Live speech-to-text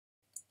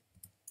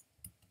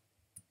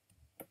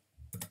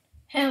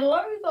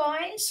Hello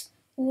guys,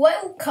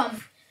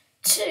 welcome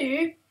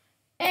to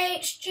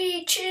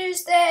HG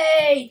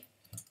Tuesday.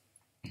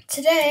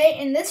 Today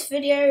in this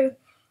video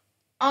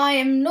I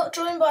am not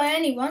joined by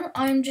anyone,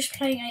 I'm just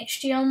playing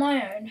HG on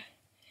my own.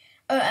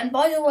 And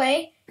by the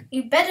way,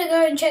 you better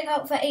go and check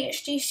out the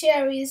HG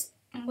series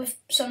with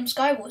some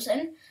Skywars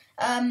in,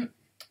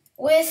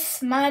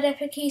 with Mad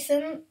Epic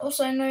Ethan,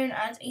 also known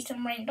as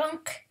Ethan Rain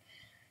Dunk.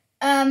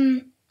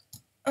 And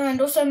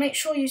also make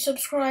sure you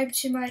subscribe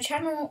to my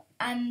channel,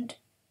 and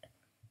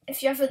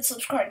if you haven't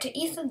subscribed to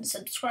Ethan,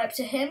 subscribe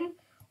to him.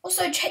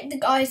 Also check the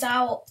guys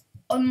out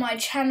on my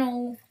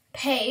channel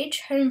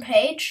page,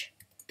 homepage,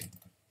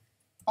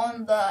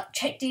 on the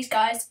check these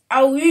guys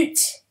out.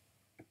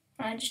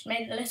 I just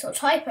made a little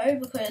typo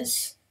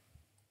because,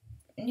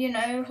 you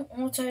know,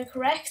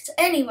 autocorrect.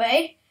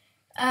 Anyway,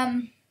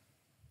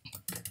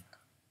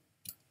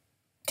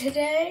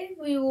 today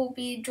we will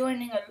be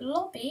joining a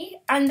lobby,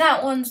 and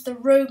that one's the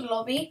rogue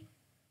lobby.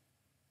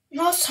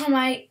 Last time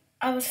I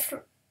was...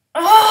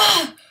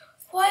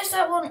 Why is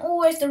that one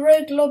always the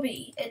rogue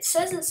lobby? It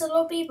says it's a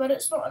lobby, but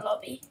it's not a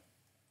lobby.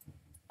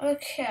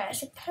 Okay, I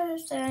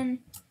suppose then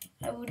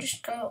I will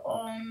just go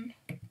on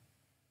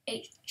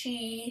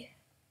HG,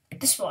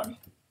 this one.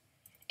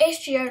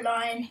 HG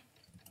Online.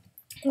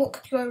 What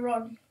could go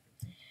wrong?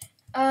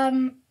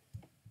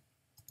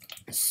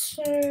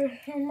 So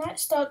I might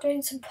start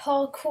doing some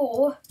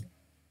parkour,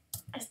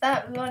 as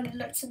that one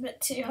looks a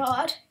bit too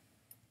hard.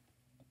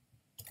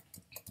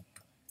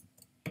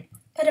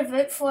 Better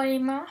vote for any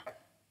map.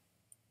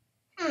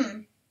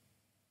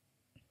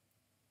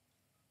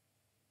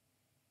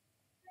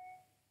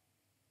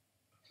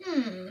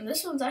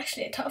 This one's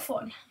actually a tough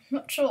one. I'm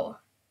not sure.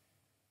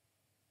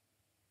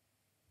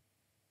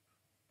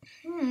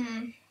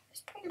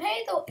 Is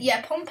Pompeii the...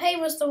 Yeah, Pompeii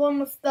was the one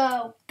with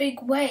the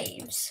big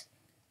waves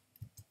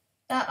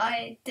that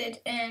I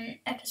did in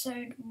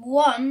episode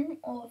 1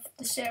 of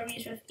the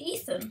series with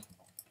Ethan.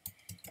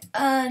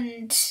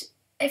 And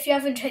if you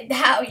haven't checked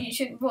that out, you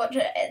should watch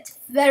it. It's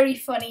very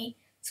funny.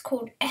 It's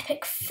called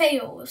Epic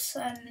Fails,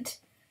 and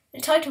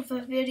the title of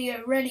the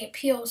video really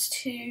appeals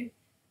to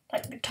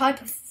like the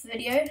type of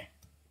video.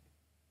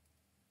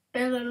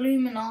 Bill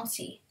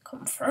Illuminati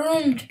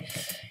confirmed.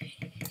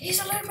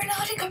 He's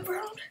Illuminati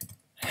confirmed.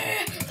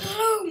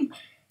 Loom.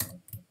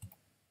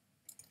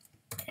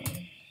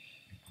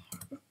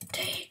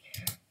 They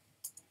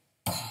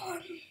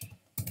confirm.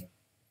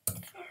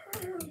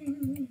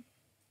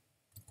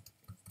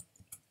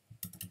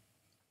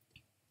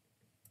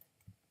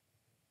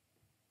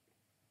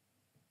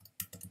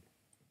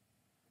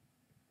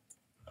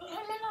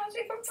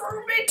 Illuminati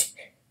confirmed it.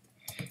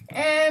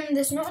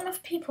 There's not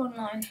enough people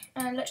online.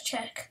 Let's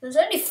check. There's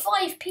only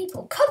 5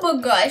 people. Come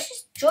on, guys,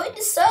 just join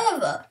the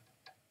server.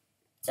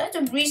 That's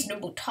a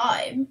reasonable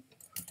time.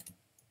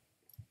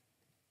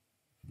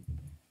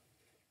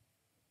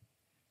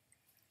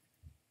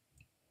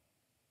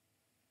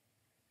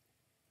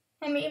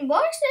 I mean,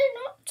 why is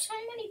there not so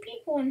many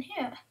people in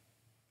here?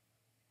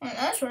 Well,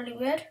 that's really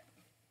weird.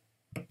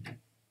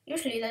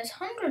 Usually there's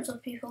hundreds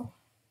of people.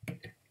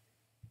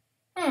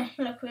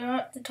 Look, we're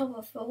at the top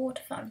of the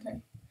water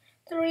fountain.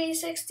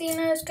 360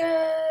 no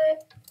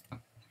scope.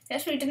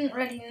 Guess we didn't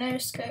really no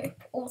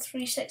scope or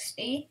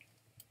 360.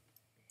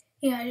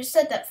 Yeah, I just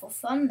said that for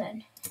fun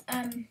then.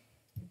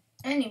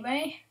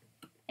 Anyway,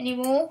 any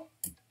more?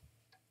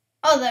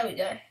 Oh, there we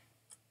go.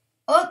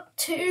 Oh,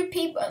 3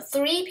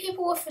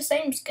 people with the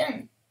same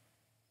skin.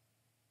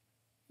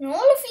 And all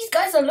of these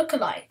guys are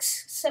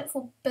lookalikes, except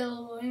for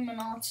Bill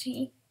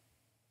Illuminati.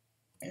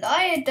 And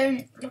I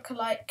don't look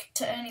alike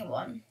to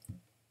anyone.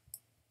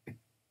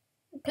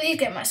 Please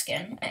get my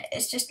skin.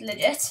 It's just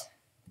legit.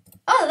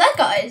 Oh, that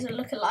guy is a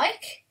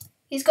lookalike.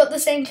 He's got the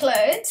same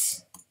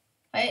clothes.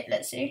 Wait,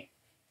 let's see.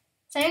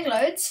 Same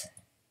clothes.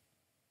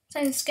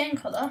 Same skin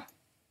colour.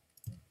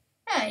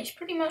 Yeah, he's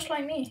pretty much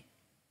like me.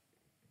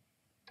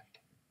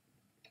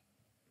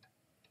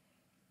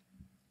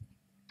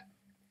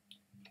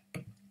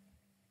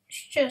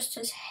 It's just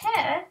his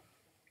hair.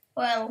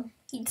 Well,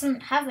 he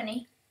doesn't have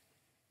any.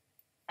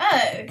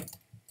 Oh,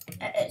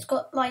 it's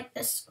got like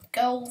this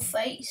girl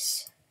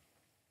face.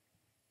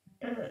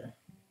 Ugh.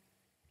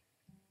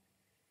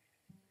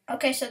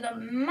 Okay, so the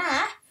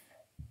map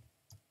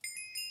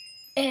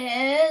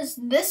is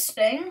this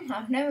thing.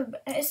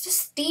 It's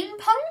just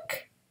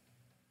steampunk?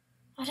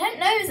 I don't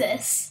know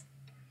this.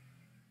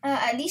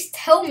 At least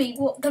tell me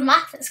what the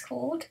map is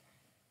called.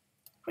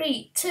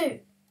 3,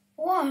 2,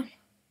 1.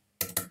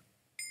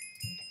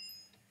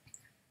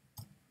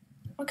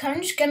 Okay,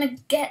 I'm just gonna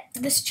get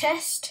this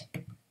chest.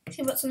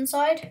 See what's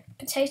inside.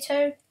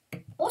 Potato.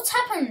 What's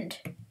happened?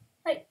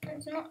 Like,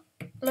 it's not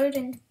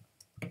loading.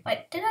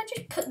 Wait, did I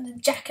just put the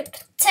jacket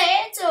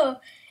potato?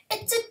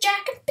 It's a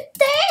jacket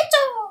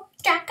potato!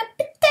 Jacket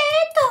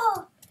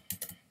potato!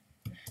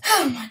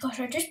 Oh my gosh,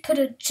 I just put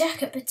a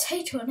jacket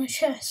potato in a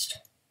chest.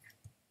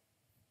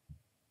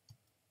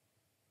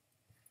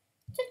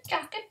 It's a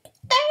jacket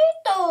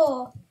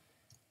potato!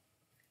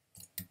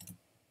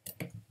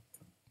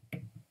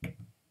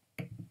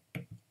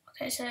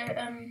 Okay, so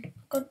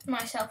got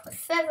myself a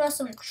feather,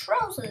 some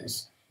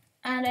trousers,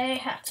 and a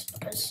hat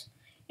because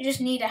you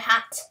just need a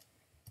hat,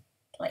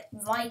 like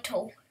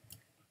vital.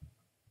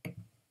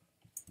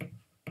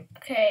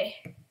 Okay.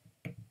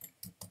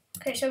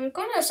 Okay, so we've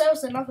got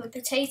ourselves another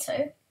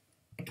potato.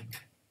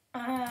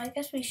 I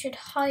guess we should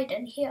hide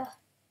in here.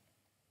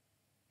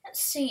 Let's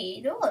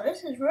see. Oh,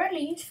 this is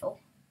really useful.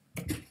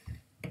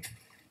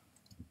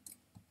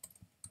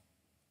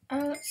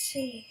 Let's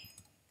see.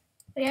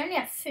 We only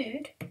have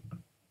food.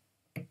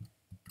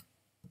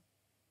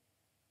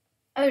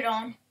 Hold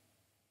on.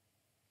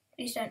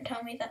 Please don't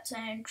tell me that's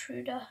an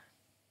intruder.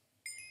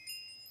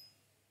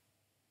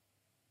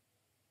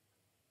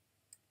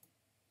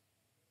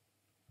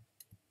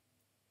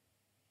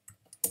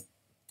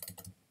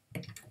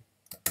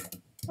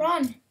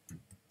 Run!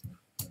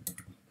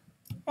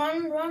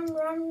 Run, run,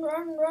 run,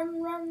 run,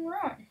 run, run,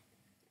 run.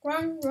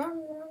 Run,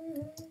 run, run,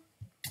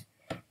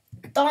 run.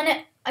 Darn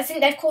it! I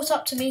think they've caught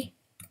up to me.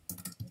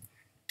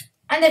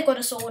 And they've got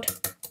a sword.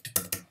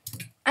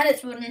 And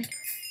it's wooden.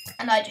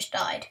 And I just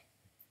died.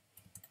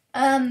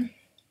 That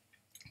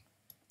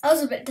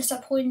was a bit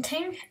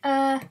disappointing.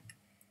 I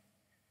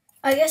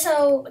guess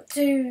I'll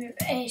do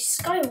a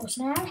Skywars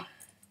now.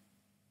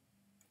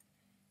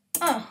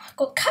 Oh, I've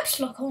got caps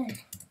lock on.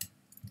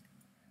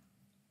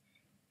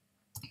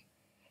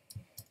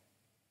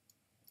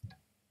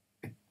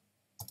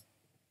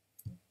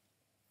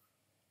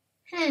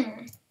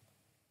 I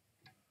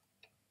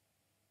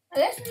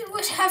guess we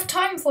would have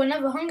time for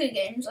another Hunger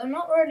Games. I'm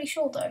not really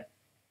sure though.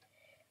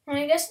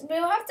 I guess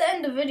we'll have to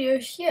end the video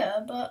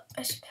here, but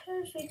I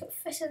suppose we could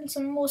fit in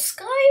some more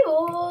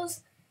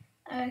Skywars.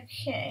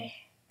 Okay.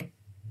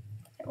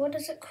 What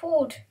is it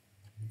called?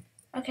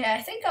 Okay,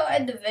 I think I'll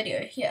end the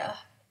video here.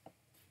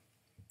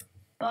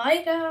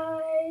 Bye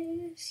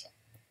guys.